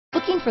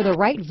Looking for the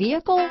right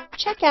vehicle?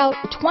 Check out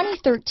the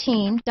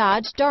 2013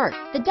 Dodge Dart.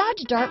 The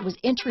Dodge Dart was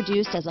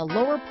introduced as a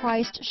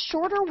lower-priced,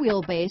 shorter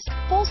wheelbase,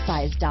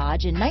 full-size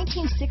Dodge in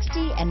 1960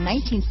 and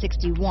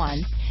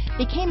 1961,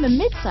 became a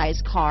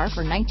mid-size car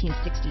for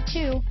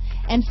 1962,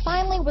 and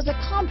finally was a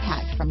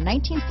compact from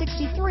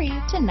 1963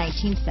 to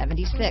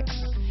 1976.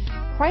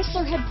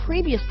 Chrysler had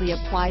previously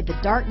applied the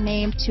Dart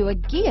name to a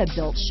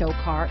Ghia-built show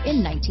car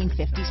in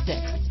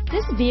 1956.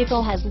 This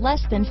vehicle has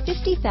less than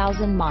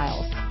 50,000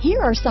 miles.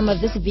 Here are some of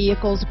this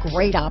vehicle's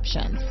great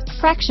options: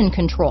 traction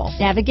control,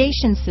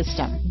 navigation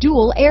system,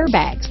 dual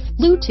airbags,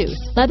 Bluetooth,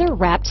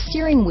 leather-wrapped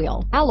steering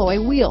wheel, alloy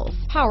wheels,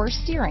 power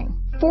steering,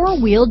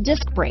 four-wheel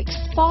disc brakes,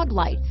 fog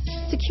lights,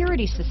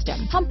 security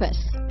system, compass,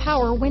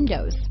 power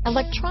windows,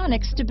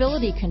 electronic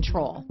stability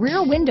control,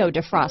 rear window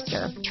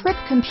defroster, trip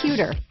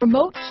computer,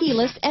 remote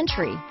keyless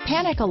entry,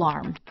 panic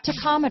alarm,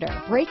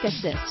 tachometer, brake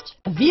assist.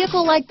 A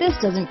vehicle like this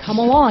doesn't come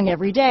along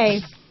every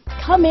day.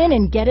 Come in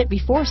and get it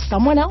before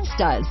someone else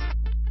does.